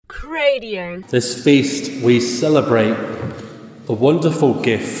Radio. This feast we celebrate the wonderful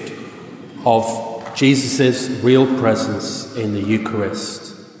gift of Jesus' real presence in the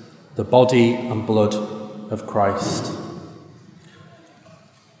Eucharist, the body and blood of Christ.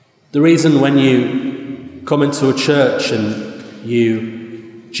 The reason when you come into a church and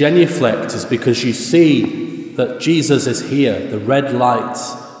you genuflect is because you see that Jesus is here. The red light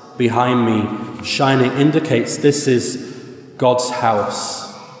behind me shining indicates this is God's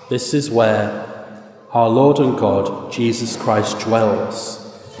house. This is where our Lord and God, Jesus Christ, dwells,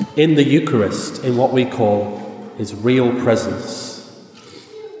 in the Eucharist, in what we call his real presence.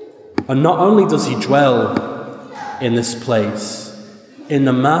 And not only does he dwell in this place, in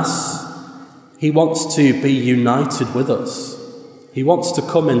the Mass, he wants to be united with us. He wants to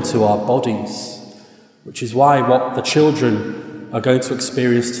come into our bodies, which is why what the children are going to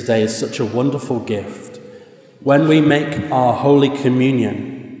experience today is such a wonderful gift. When we make our Holy Communion,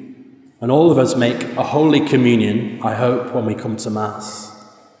 and all of us make a Holy Communion, I hope, when we come to Mass,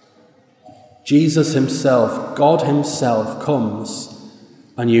 Jesus himself, God himself, comes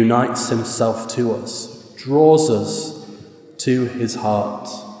and unites himself to us, draws us to his heart.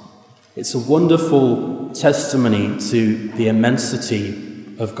 It's a wonderful testimony to the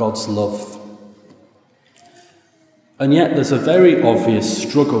immensity of God's love. And yet there's a very obvious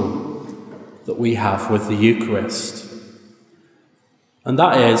struggle that we have with the Eucharist. And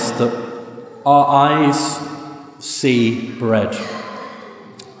that is that our eyes see bread.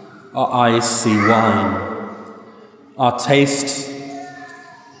 Our eyes see wine. Our taste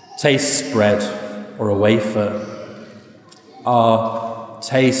tastes bread or a wafer. Our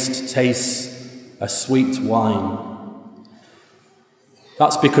taste tastes a sweet wine.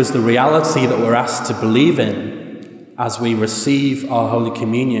 That's because the reality that we're asked to believe in as we receive our Holy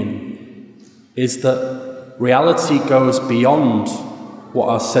Communion is that reality goes beyond what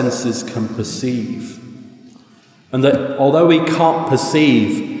our senses can perceive. And that although we can't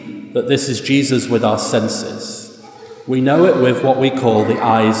perceive that this is Jesus with our senses, we know it with what we call the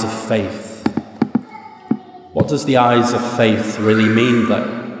eyes of faith. What does the eyes of faith really mean,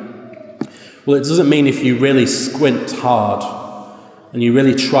 though? Well, it doesn't mean if you really squint hard and you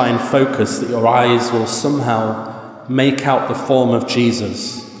really try and focus that your eyes will somehow make out the form of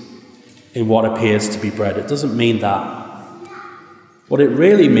Jesus in what appears to be bread. It doesn't mean that. What it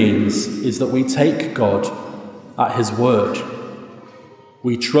really means is that we take God at his word.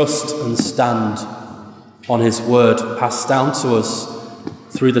 We trust and stand on his word passed down to us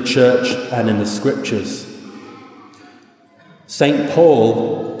through the church and in the scriptures. St.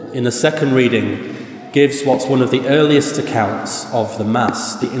 Paul, in the second reading, gives what's one of the earliest accounts of the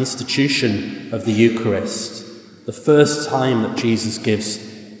Mass, the institution of the Eucharist, the first time that Jesus gives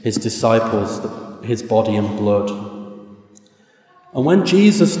his disciples his body and blood. And when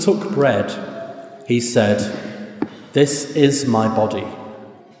Jesus took bread, he said, "This is my body."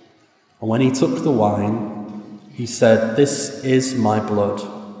 And when he took the wine, he said, "This is my blood."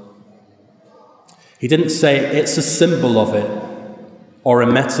 He didn't say it's a symbol of it, or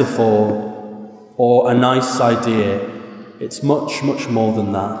a metaphor, or a nice idea. It's much, much more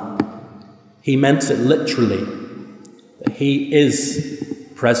than that. He meant it literally, that he is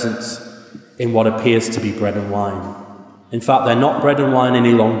present in what appears to be bread and wine. In fact, they're not bread and wine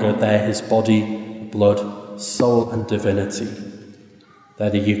any longer. They're his body, blood, soul, and divinity. They're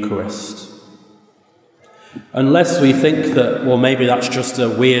the Eucharist. Unless we think that, well, maybe that's just a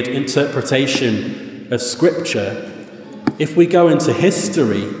weird interpretation of Scripture, if we go into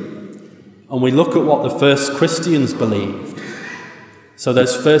history and we look at what the first Christians believed, so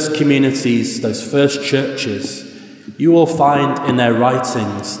those first communities, those first churches, you will find in their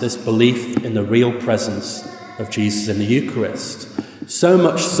writings this belief in the real presence of Jesus in the Eucharist. So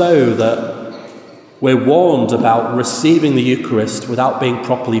much so that we're warned about receiving the Eucharist without being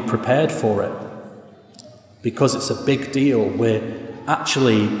properly prepared for it. Because it's a big deal. We're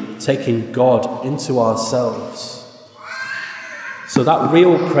actually taking God into ourselves. So that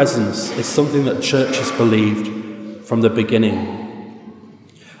real presence is something that church has believed from the beginning.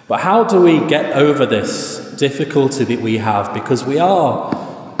 But how do we get over this difficulty that we have? Because we are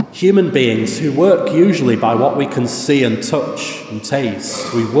human beings who work usually by what we can see and touch and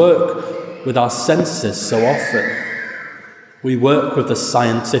taste. We work with our senses so often. We work with the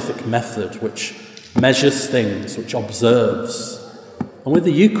scientific method, which measures things, which observes. And with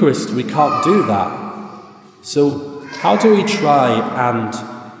the Eucharist, we can't do that. So how do we try and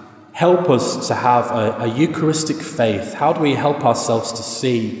help us to have a Eucharistic faith? How do we help ourselves to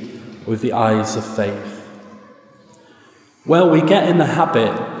see with the eyes of faith? Well, we get in the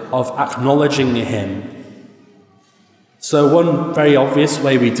habit of acknowledging him So one very obvious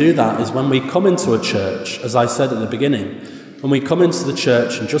way we do that is when we come into a church, as I said at the beginning, when we come into the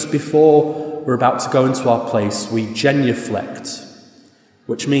church and just before we're about to go into our place, we genuflect,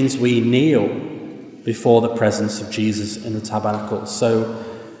 which means we kneel before the presence of Jesus in the tabernacle. So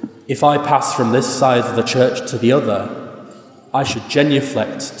if I pass from this side of the church to the other, I should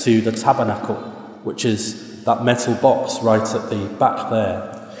genuflect to the tabernacle, which is that metal box right at the back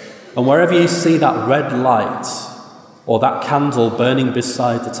there. And wherever you see that red light or that candle burning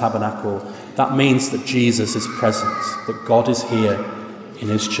beside the tabernacle, that means that Jesus is present, that God is here in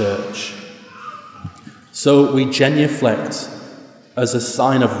his church. So we genuflect as a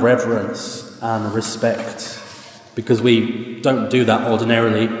sign of reverence and respect, because we don't do that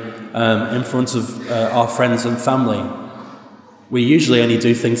ordinarily in front of our friends and family. We usually only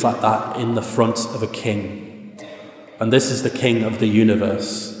do things like that in the front of a king. And this is the King of the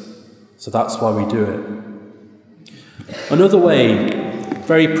universe. So that's why we do it. Another way,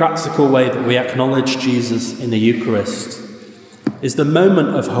 very practical way that we acknowledge Jesus in the Eucharist is the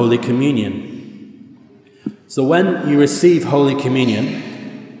moment of Holy Communion. So when you receive Holy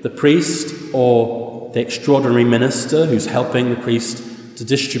Communion, the priest or the extraordinary minister who's helping the priest to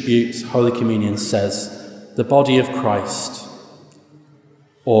distribute Holy Communion says, "The body of Christ,"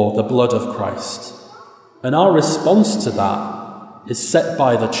 or "the blood of Christ." And our response to that is set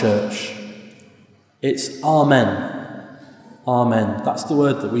by the church. It's Amen. Amen. That's the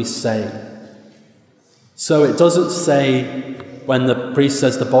word that we say. So it doesn't say, when the priest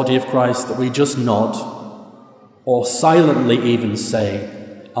says the body of Christ, that we just nod or silently even say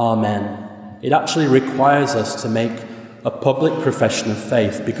Amen. It actually requires us to make a public profession of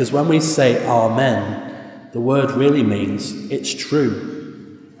faith, because when we say Amen, the word really means it's true.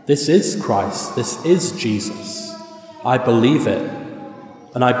 This is Christ. This is Jesus. I believe it.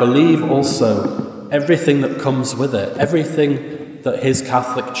 And I believe also everything that comes with it, everything that his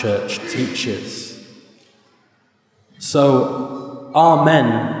Catholic Church teaches. So,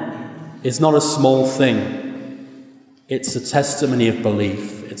 Amen is not a small thing. It's a testimony of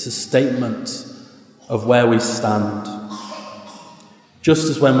belief. It's a statement of where we stand. Just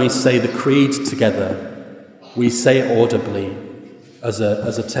as when we say the creed together, we say it audibly as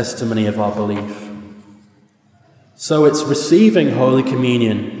a testimony of our belief. So it's receiving Holy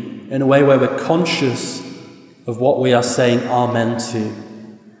Communion in a way where we're conscious of what we are saying Amen to,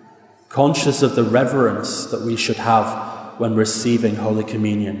 conscious of the reverence that we should have when receiving Holy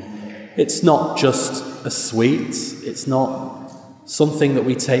Communion. It's not just a sweet, it's not something that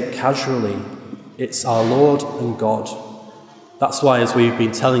we take casually, it's our Lord and God. That's why, as we've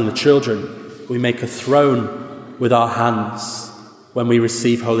been telling the children, we make a throne with our hands when we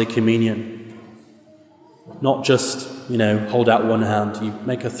receive Holy Communion. Not just, hold out one hand. You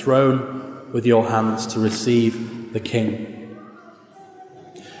make a throne with your hands to receive the King.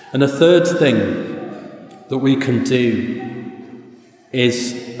 And the third thing that we can do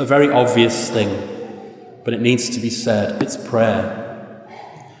is a very obvious thing, but it needs to be said. It's prayer.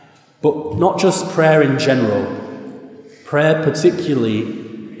 But not just prayer in general. Prayer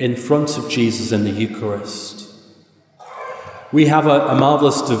particularly in front of Jesus in the Eucharist. We have a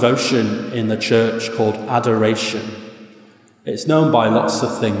marvellous devotion in the church called adoration. It's known by lots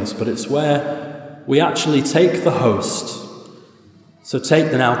of things, but it's where we actually take the host, so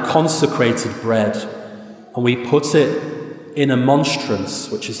take the now consecrated bread, and we put it in a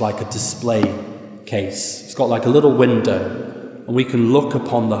monstrance, which is like a display case. It's got like a little window, and we can look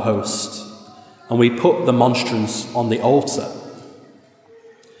upon the host, and we put the monstrance on the altar.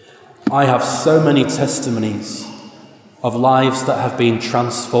 I have so many testimonies of lives that have been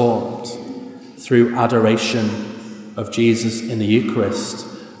transformed through adoration of Jesus in the Eucharist.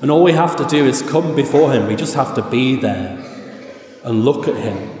 And all we have to do is come before him. We just have to be there and look at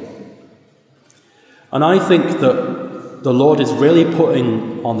him. And I think that the Lord is really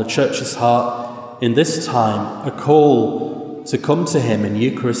putting on the church's heart in this time a call to come to him in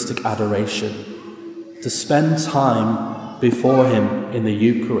Eucharistic adoration, to spend time before him in the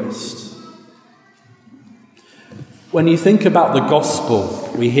Eucharist. When you think about the gospel,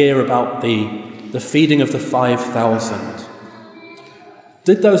 we hear about the feeding of the 5,000.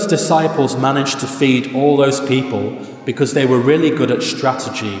 Did those disciples manage to feed all those people because they were really good at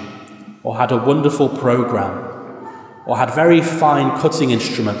strategy, or had a wonderful program, or had very fine cutting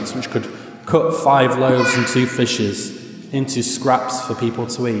instruments which could cut 5 loaves and 2 fishes into scraps for people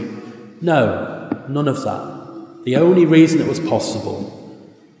to eat? No, none of that. The only reason it was possible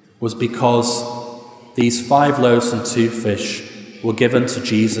was because these 5 loaves and 2 fish were given to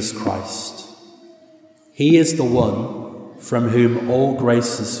Jesus Christ. He is the one from whom all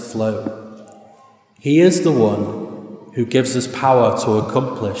graces flow. He is the one who gives us power to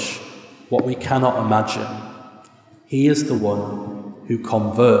accomplish what we cannot imagine. He is the one who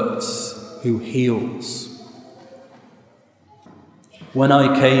converts, who heals. When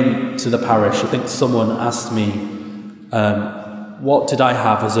I came to the parish, I think someone asked me, what did I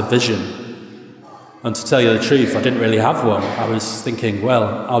have as a vision? And to tell you the truth, I didn't really have one. I was thinking,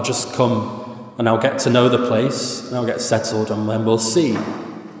 well, I'll just come and I'll get to know the place, and I'll get settled, and then we'll see.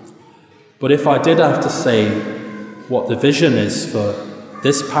 But if I did have to say what the vision is for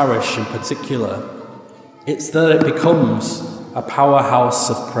this parish in particular, it's that it becomes a powerhouse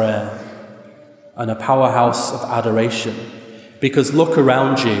of prayer and a powerhouse of adoration. Because look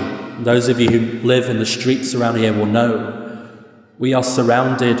around you, those of you who live in the streets around here will know, we are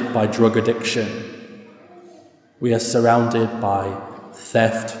surrounded by drug addiction. We are surrounded by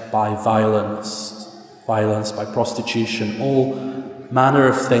theft, by violence, by prostitution, all manner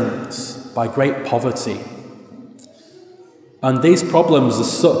of things, by great poverty. And these problems are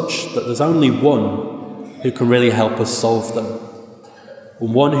such that there's only one who can really help us solve them,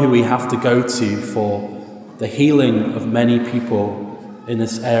 and one who we have to go to for the healing of many people in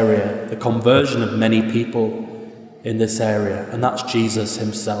this area, the conversion of many people in this area, and that's Jesus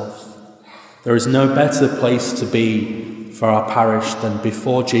himself. There is no better place to be for our parish than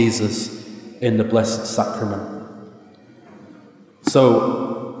before Jesus in the Blessed Sacrament.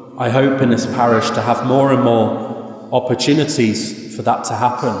 So I hope in this parish to have more and more opportunities for that to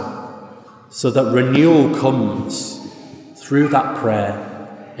happen, so that renewal comes through that prayer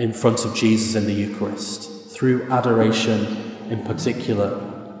in front of Jesus in the Eucharist, through adoration in particular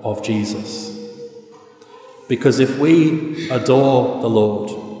of Jesus. Because if we adore the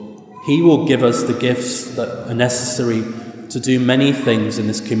Lord, he will give us the gifts that are necessary to do many things in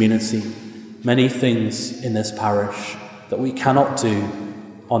this community, many things in this parish that we cannot do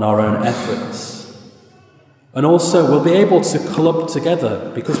on our own efforts. And also we'll be able to club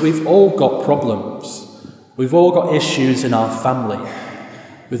together, because we've all got problems. We've all got issues in our family.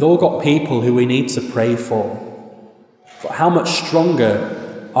 We've all got people who we need to pray for. But how much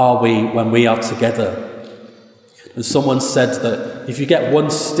stronger are we when we are together? And someone said that if you get one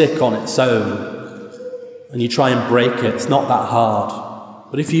stick on its own and you try and break it, it's not that hard.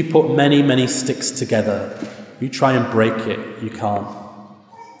 But if you put many, many sticks together, you try and break it, you can't.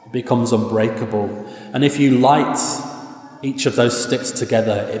 It becomes unbreakable. And if you light each of those sticks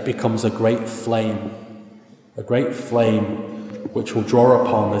together, it becomes a great flame which will draw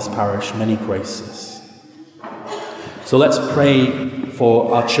upon this parish many graces. So let's pray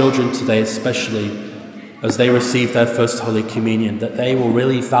for our children today, especially as they receive their first Holy Communion, that they will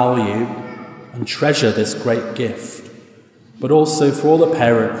really value and treasure this great gift. But also for all the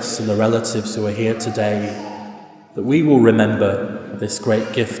parents and the relatives who are here today, that we will remember this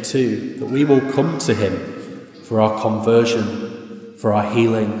great gift too, that we will come to him for our conversion, for our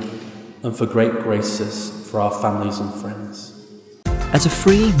healing, and for great graces for our families and friends. As a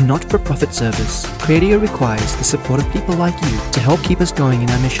free, not-for-profit service, Cradio requires the support of people like you to help keep us going in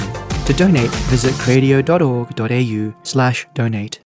our mission. To donate, visit cradio.org.au/donate.